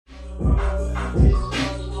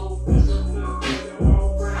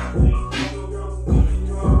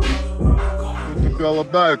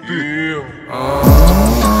Голодаю, ты.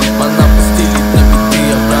 Она постелит на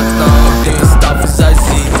битые обратно. Ты став из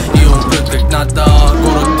Азии, и он прет как надо.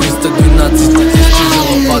 Город 312, здесь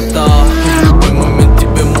тяжеловато. В любой момент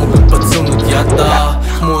тебе могут подсунуть яда.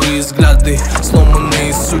 Хмурые взгляды,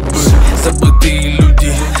 сломанные судьбы. Забытые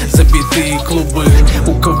люди, забитые клубы.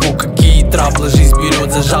 У кого какие траблы, жизнь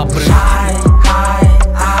берет за жабры.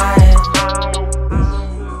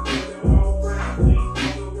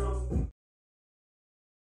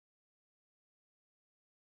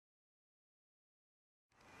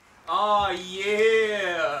 Oh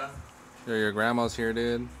yeah! Yo, your grandma's here,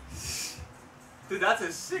 dude. Dude, that's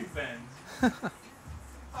a sick band.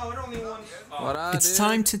 Oh, it only one. Oh. It's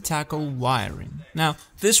time to tackle wiring. Now,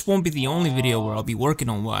 this won't be the only video where I'll be working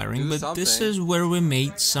on wiring, but this is where we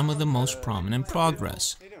made some of the most prominent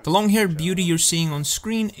progress. The long-haired beauty you're seeing on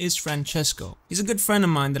screen is Francesco. He's a good friend of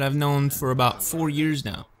mine that I've known for about 4 years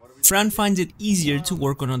now. Fran finds it easier to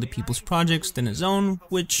work on other people's projects than his own,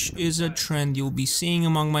 which is a trend you'll be seeing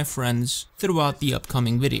among my friends throughout the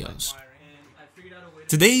upcoming videos.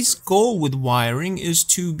 Today's goal with wiring is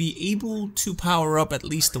to be able to power up at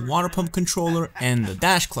least the water pump controller and the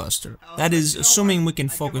dash cluster. That is, assuming we can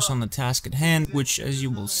focus on the task at hand, which as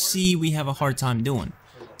you will see we have a hard time doing.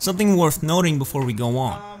 Something worth noting before we go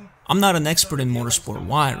on. I'm not an expert in motorsport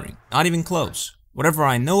wiring, not even close. Whatever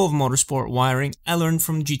I know of motorsport wiring, I learned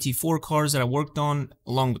from GT4 cars that I worked on,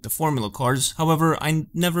 along with the Formula cars. However, I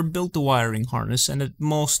never built a wiring harness, and at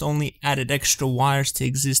most only added extra wires to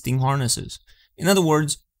existing harnesses. In other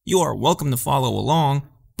words, you are welcome to follow along,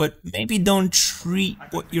 but maybe don't treat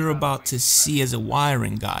what you're about to see as a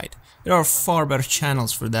wiring guide. There are far better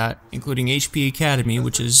channels for that, including HP Academy,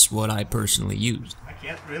 which is what I personally used. I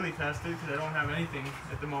can't really test it because I don't have anything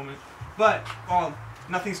at the moment. But, well,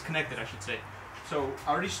 nothing's connected, I should say. So,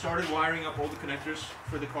 I already started wiring up all the connectors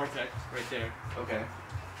for the Cartek right there. Okay.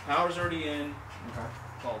 Power's already in. Okay.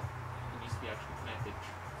 Well, it needs to be actually connected.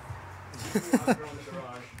 In the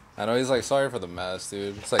garage. I know he's like, sorry for the mess,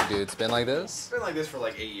 dude. It's like, dude, it's been like this? It's been like this for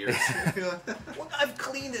like 8 years. Well, I've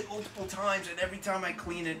cleaned it multiple times, and every time I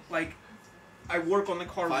clean it, like, I work on the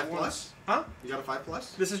car 5 once. plus? Huh? You got a 5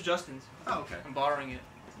 plus? This is Justin's. Oh, okay. I'm borrowing it.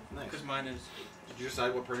 Nice. Because mine is... Did you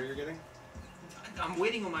decide what printer you're getting? I'm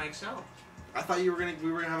waiting on my Excel. I thought we were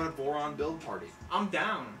gonna have a boron build party. I'm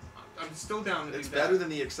down. I'm still down to do that. It's better than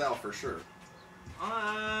the Excel for sure.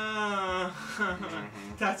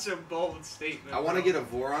 That's a bold statement. I want to get a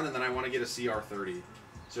Voron and then I want to get a CR30.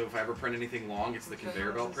 So if I ever print anything long, it's the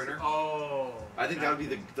conveyor belt printer. Oh. I think that would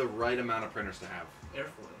be the right amount of printers to have.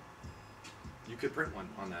 Airfoil. You could print one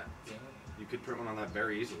on that. Yeah. You could print one on that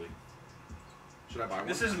very easily. Should I buy one?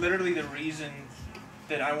 This is literally the reason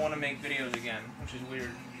that I want to make videos again, which is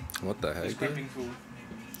weird. What the heck, This dude? crimping tool.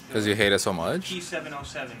 Because you hate it so much?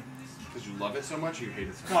 P707. Because you love it so much or you hate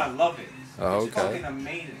it so much? No, I love it. Oh, It's okay. fucking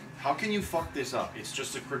amazing. How can you fuck this up? It's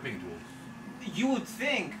just a crimping tool. You would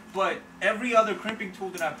think, but every other crimping tool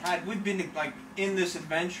that I've had, we've been like in this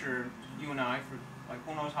adventure, you and I, for like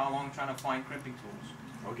who knows how long trying to find crimping tools.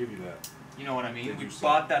 I'll give you that. You know what I mean? Did We you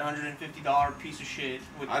bought that $150 piece of shit.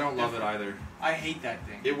 With I don't love it either. I hate that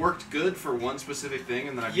thing. It worked good for one specific thing,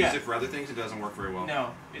 and then I've used it for other things. It doesn't work very well.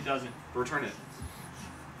 No, it doesn't. Return it.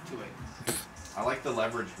 Too late. I like the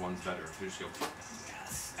leveraged ones better. You just go.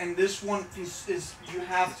 Yes. And this one is you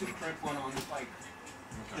have to crimp one on like.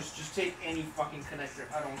 Okay. Just take any fucking connector.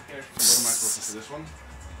 I don't care. So what am I supposed to do? This one?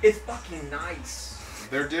 It's fucking nice.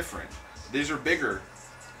 They're different. These are bigger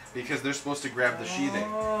because they're supposed to grab the sheathing.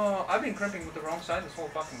 Oh, I've been crimping with the wrong side this whole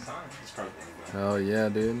fucking time. This car's like that. Oh, yeah,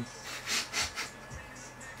 dude.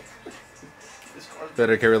 This car's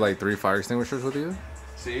Better carry like 3 fire extinguishers with you?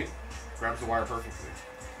 See? Grabs the wire perfectly.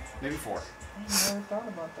 Maybe 4. I never thought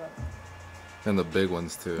about that. And the big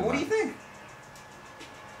ones, too. But what do you think?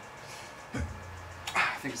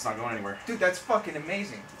 I think it's not going anywhere. Dude, that's fucking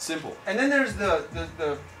amazing. It's simple. And then there's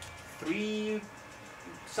the 3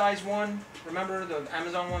 size one. Remember the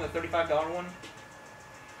Amazon one, the $35 one?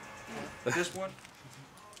 This one?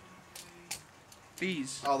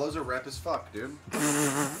 These. Oh, those are rep as fuck, dude.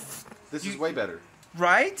 This is way better.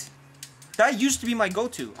 Right? That used to be my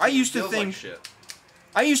go-to. I used to Feels think like shit.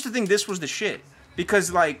 I used to think this was the shit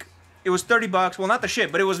because like it was $30. Well, not the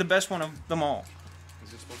shit, but it was the best one of them all.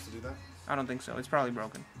 Is it supposed to do that? I don't think so. It's probably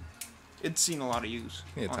broken. It's seen a lot of use.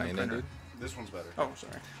 Yeah, on the tighten it, printer. dude. This one's better. Oh,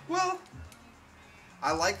 sorry. Well,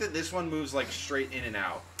 I like that this one moves like straight in and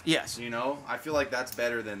out. Yes. You know, I feel like that's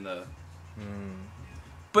better than the.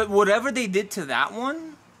 But whatever they did to that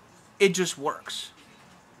one, it just works.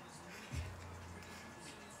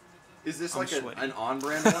 Is this I'm like sweating. an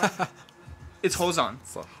on-brand one? It's Hozon.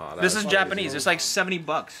 It's a hot This ass. is Japanese. It's like $70.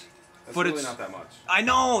 That's But really it's not that much. I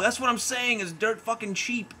know. That's what I'm saying. It's dirt fucking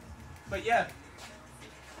cheap. But yeah,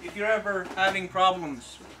 if you're ever having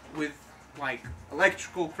problems with like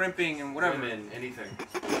electrical crimping and whatever, Women, anything.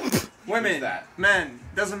 women, Use that. men,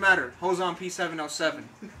 doesn't matter. Hozon P707.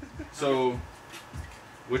 So,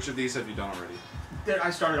 which of these have you done already? I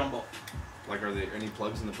started on both. Like, are there any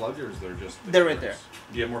plugs in the plug, or is there just... They're right crimps?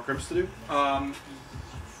 Do you have more crimps to do?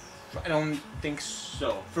 I don't think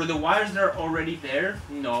so. For the wires that are already there,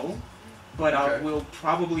 no. But I Okay. will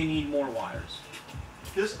probably need more wires.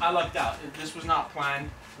 This, I lucked out. This was not planned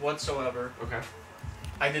whatsoever. Okay.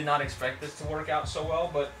 I did not expect this to work out so well,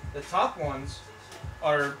 but the top ones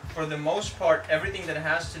are, for the most part, everything that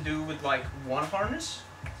has to do with like one harness.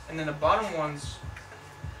 And then the bottom ones,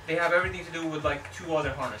 they have everything to do with like two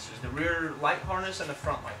other harnesses. The rear light harness and the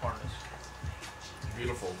front light harness.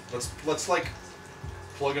 Beautiful. Let's like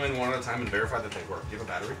plug them in one at a time and verify that they work. Do you have a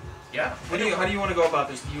battery? Yeah. How do you want to go about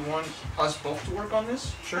this? Do you want us both to work on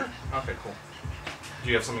this? Sure. Okay, cool. Do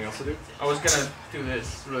you have something else to do? I was gonna do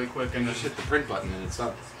this really quick and Just hit the print button and it's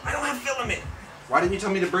done. I don't have filament. Why didn't you tell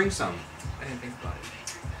me to bring some? I didn't think about it.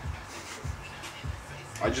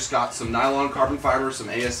 I just got some nylon carbon fiber, some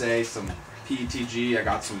ASA, some PETG, I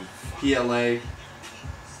got some PLA.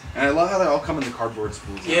 And I love how they all come in the cardboard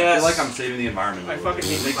spools. now. I Yes. feel like I'm saving the environment. I a little fucking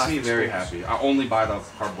bit. hate It makes me plastic very spools. happy. I only buy the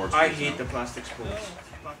cardboard spools I hate the now. plastic spools.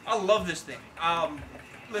 I love this thing.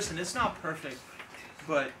 Listen, it's not perfect,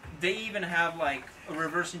 but they even have like a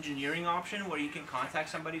reverse engineering option where you can contact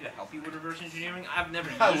somebody to help you with reverse engineering. I've never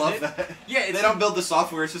used I love it. that. Yeah, it's They don't build the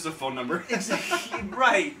software, it's just a phone number. exactly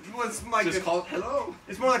right. Well, it's like Just call it hello.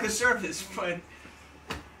 It's more like a service, but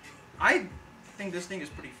I think this thing is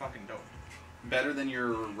pretty fucking dope. Better than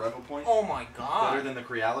your Revo Point? Oh my god. Better than the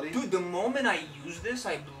Creality? Dude, the moment I used this,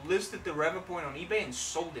 I listed the Revopoint on eBay and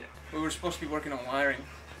sold it. We were supposed to be working on wiring.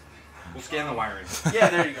 We'll scan the wiring. Yeah,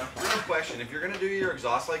 there you go. Real question, if you're gonna do your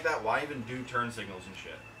exhaust like that, why even do turn signals and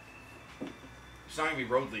shit? It's not gonna be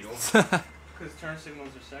road legal. Because turn signals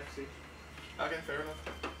are sexy. Okay, fair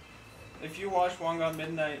enough. If you watch One Got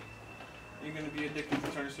Midnight, you're gonna be addicted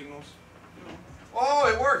to turn signals.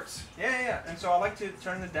 Oh, it worked! Yeah. And so I like to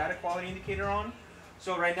turn the data quality indicator on.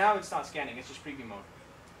 So right now it's not scanning, it's just preview mode.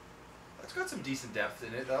 It's got some decent depth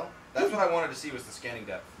in it, though. That's what I wanted to see was the scanning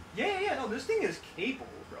depth. Yeah. No, this thing is capable,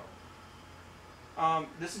 bro.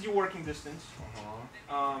 This is your working distance.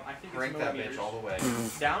 I think Crank it's that millimeters. bitch all the way.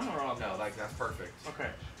 Down or up? No, like that's perfect. Okay.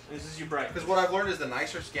 This is your bright. Because what I've learned is the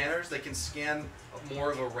nicer scanners, they can scan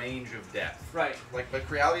more of a range of depth. Right. Like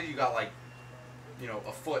Creality, you got like, you know,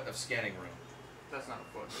 a foot of scanning room. That's not a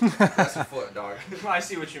foot. That's a foot, dog. I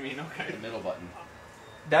see what you mean. Okay. The middle button.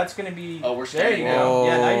 That's gonna be. Oh, we're There you scanning go.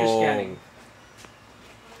 now. Yeah, now you're Oh. scanning.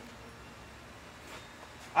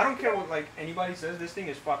 I don't care what like anybody says. This thing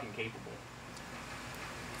is fucking capable.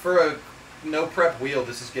 For a no prep wheel,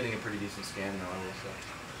 this is getting a pretty decent scan, though, I will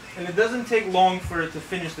say. And it doesn't take long for it to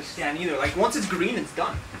finish the scan either. Like once it's green, it's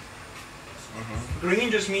done.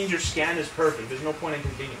 Green just means your scan is perfect. There's no point in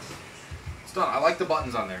continuing. It's done. I like the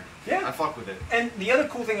buttons on there. Yeah. I fuck with it. And the other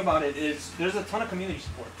cool thing about it is there's a ton of community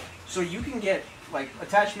support. So you can get like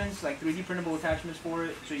attachments, like 3D printable attachments for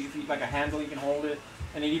it. So you can like a handle, you can hold it,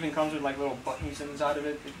 and it even comes with like little buttons inside of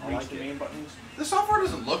it. It I reads like the it. main buttons. The software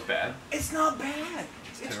doesn't look bad. It's not bad.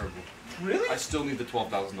 It's terrible. Really? I still need the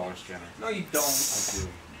 $12,000 scanner. No, you don't. I do.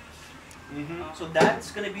 So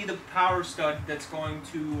that's going to be the power stud that's going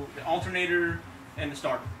to the alternator and the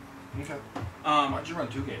starter. Okay. Why'd you run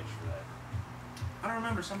 2 gauge for that? I don't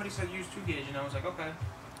remember. Somebody said use 2 gauge, and I was like, okay.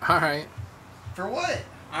 Alright. For what?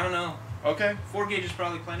 I don't know. Okay. 4 gauge is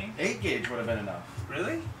probably plenty. 8 gauge would have been enough.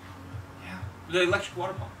 Really? Yeah. The electric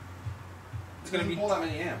water pump. It's gonna pull that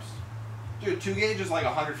many amps. Dude, 2 gauge is like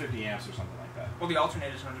 150 amps or something like that. Well, the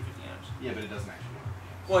alternator is 150 amps. Yeah, but it doesn't actually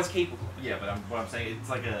work. Well, it's capable. Yeah, but what I'm saying, it's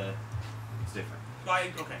like it's different.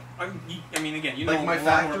 Okay. I mean, again, you know Like my a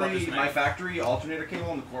lot more about this factory, than my I do. factory alternator cable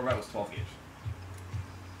on the Corvette was 12 gauge.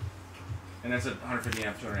 And that's a 150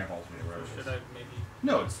 amp, 200 amp alternator. Whatever it is. Should I maybe?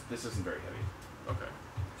 No, this isn't very heavy. Okay.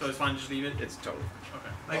 So it's fine. Just leave it. It's totally. Okay.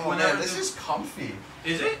 Like Oh whenever man, this is comfy.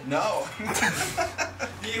 Is it? No.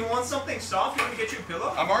 Do you want something soft? You want to get you a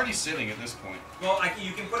pillow? I'm already sitting at this point. Well, I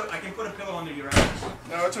can put a pillow under your ass.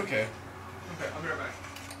 No, it's okay. Okay, I'll be right back.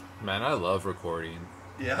 Man, I love recording.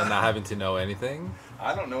 Yeah. And not having to know anything.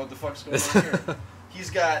 I don't know what the fuck's going on here.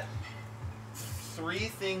 He's got 3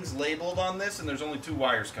 things labeled on this, and there's only 2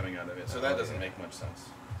 wires coming out of it, so that doesn't make much sense.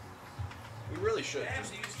 We really should Damn,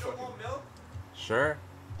 just do you still fucking... want milk? Sure.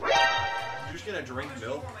 You're just gonna drink Do you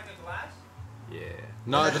milk? want like a glass? Yeah.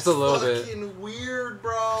 No, just a little bit. Fucking weird,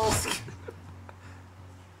 bro.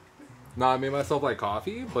 No, I made myself like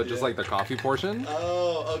coffee, but just like the coffee portion.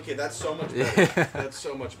 Oh, okay, that's so much better. Yeah. That's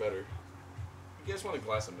so much better. You guys want a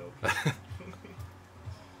glass of milk?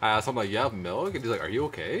 I asked him like, "You have milk?" And he's like, "Are you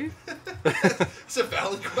okay?" It's a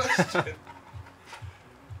valid question.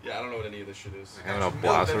 Yeah, I don't know what any of this shit is. I have a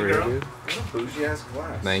blast over here, dude. Bougie ass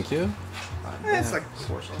glass. Thank you. It's like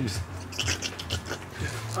porcelain.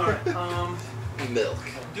 Alright, Milk.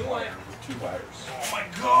 do I... 2 wires. Oh my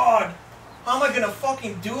god! How am I gonna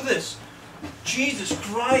fucking do this? Jesus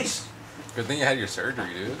Christ! Good thing you had your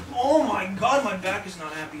surgery, dude. Oh my god, my back is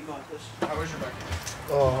not happy about this. How is your back?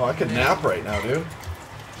 Oh, I could nap right now, dude.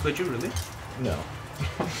 Could you really? No.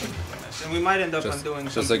 And we might end up Just- on doing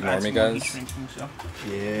just some ignore me, ASMR guys. heat drinking, so.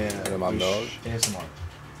 Yeah. And my milk. ASMR.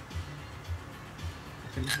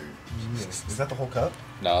 Is that the whole cup?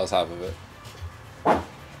 No, that's half of it.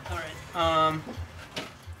 Alright,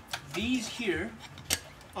 these here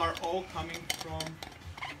are all coming from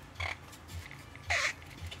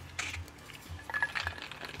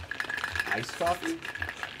Iced coffee?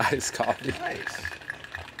 Iced coffee. Nice.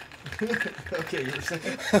 Okay, you were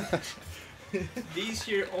saying? these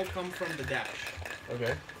here all come from the dash.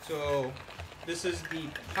 Okay. So this is the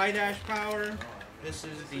Pi dash power, this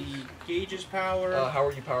is the gauges power. How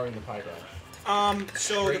are you powering the Pi dash?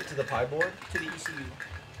 So Straight to the Pi board? to the ECU.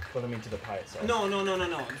 What do I mean to the Pi itself? No,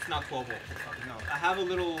 it's not 12 volt. No, I have a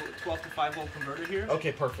little 12 to 5 volt converter here.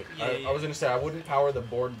 Okay, perfect. Yeah, I was gonna say I wouldn't power the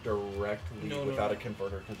board directly No, without no. a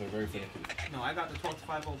converter because they're very finicky. No, I got the 12 to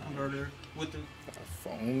 5 volt converter with the.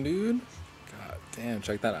 Phone, dude. God damn,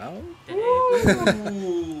 check that out.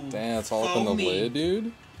 Ooh, Damn, it's all up in the foamy, lid,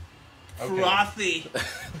 dude. Okay. frothy.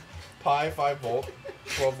 Pi 5 volt,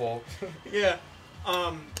 12 volt. Yeah.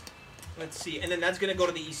 Let's see, and then that's gonna go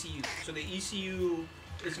to the ECU. So the ECU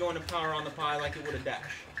is going to power on the Pi like it would a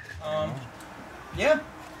dash. Yeah.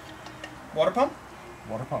 Water pump?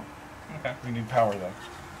 Water pump. Okay. We need power though.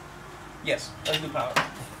 Yes, let's do power.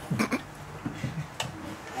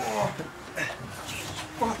 Oh.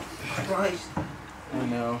 Fuck Christ. I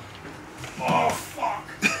know. Oh, fuck.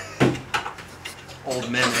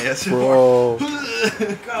 Old men ASMR.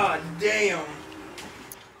 Bro. God damn.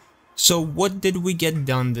 So what did we get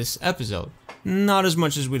done this episode? Not as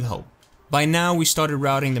much as we'd hoped. By now we started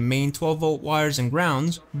routing the main 12 volt wires and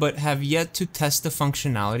grounds, but have yet to test the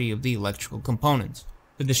functionality of the electrical components.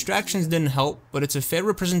 The distractions didn't help, but it's a fair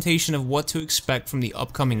representation of what to expect from the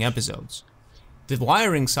upcoming episodes. The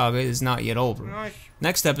wiring saga is not yet over.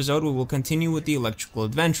 Next episode we will continue with the electrical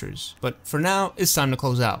adventures, but for now it's time to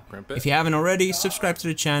close out. If you haven't already, subscribe to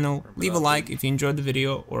the channel, leave a like if you enjoyed the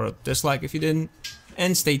video, or a dislike if you didn't,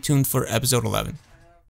 and stay tuned for episode 11.